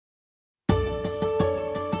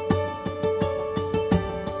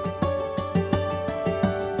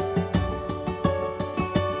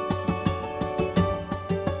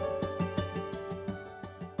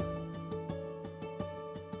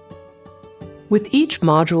With each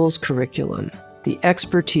module's curriculum, the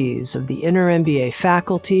expertise of the Inner MBA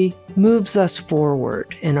faculty moves us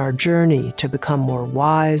forward in our journey to become more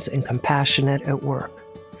wise and compassionate at work.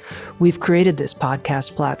 We've created this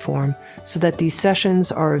podcast platform so that these sessions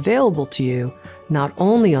are available to you not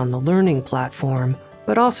only on the learning platform,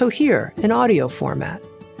 but also here in audio format.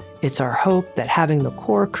 It's our hope that having the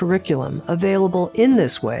core curriculum available in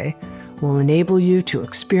this way will enable you to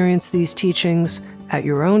experience these teachings at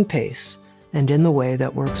your own pace and in the way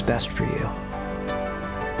that works best for you.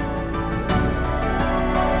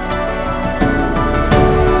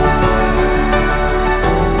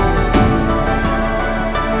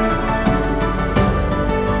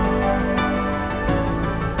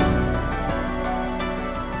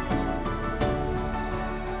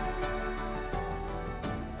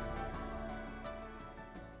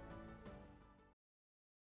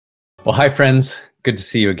 Well, hi, friends. Good to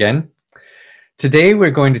see you again. Today,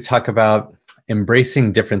 we're going to talk about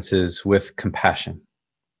embracing differences with compassion.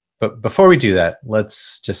 But before we do that,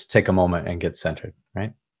 let's just take a moment and get centered,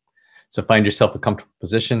 right? So find yourself a comfortable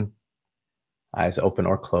position, eyes open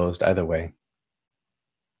or closed, either way.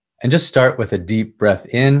 And just start with a deep breath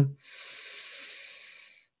in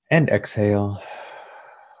and exhale.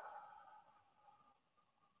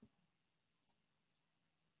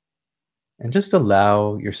 And just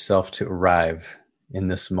allow yourself to arrive in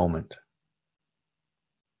this moment.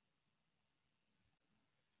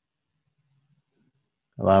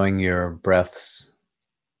 Allowing your breaths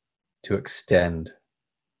to extend.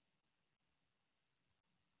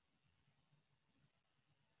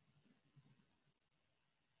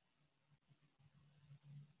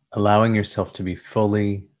 Allowing yourself to be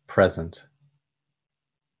fully present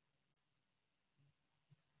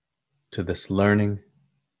to this learning,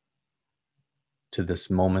 to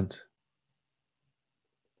this moment.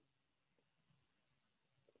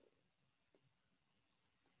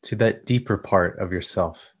 To that deeper part of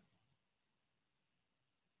yourself.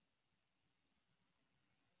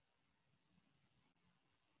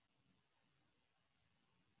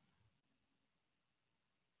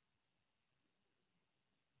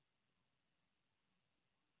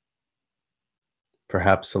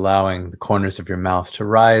 Perhaps allowing the corners of your mouth to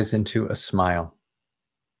rise into a smile.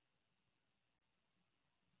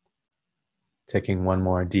 Taking one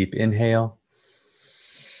more deep inhale.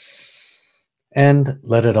 And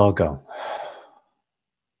let it all go.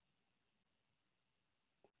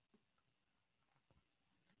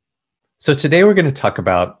 So today we're going to talk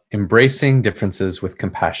about embracing differences with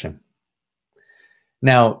compassion.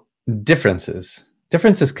 Now, differences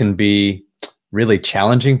can be really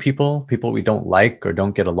challenging people we don't like or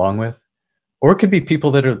don't get along with, or it could be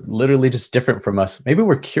people that are literally just different from us. Maybe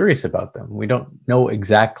we're curious about them. We don't know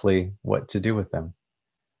exactly what to do with them.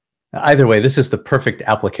 Either way, this is the perfect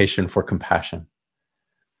application for compassion.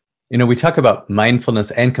 You know, we talk about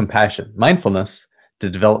mindfulness and compassion. Mindfulness, the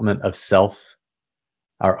development of self,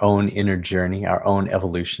 our own inner journey, our own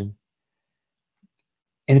evolution.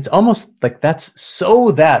 And it's almost like that's so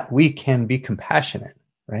that we can be compassionate,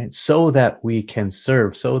 right? So that we can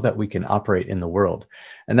serve, so that we can operate in the world.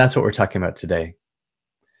 And that's what we're talking about today.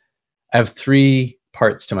 I have three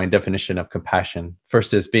parts to my definition of compassion.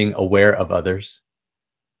 First is being aware of others.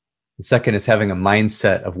 The second is having a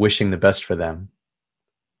mindset of wishing the best for them.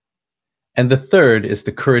 And the third is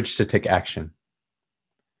the courage to take action.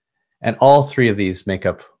 And all three of these make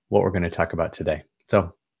up what we're going to talk about today.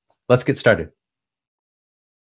 So let's get started.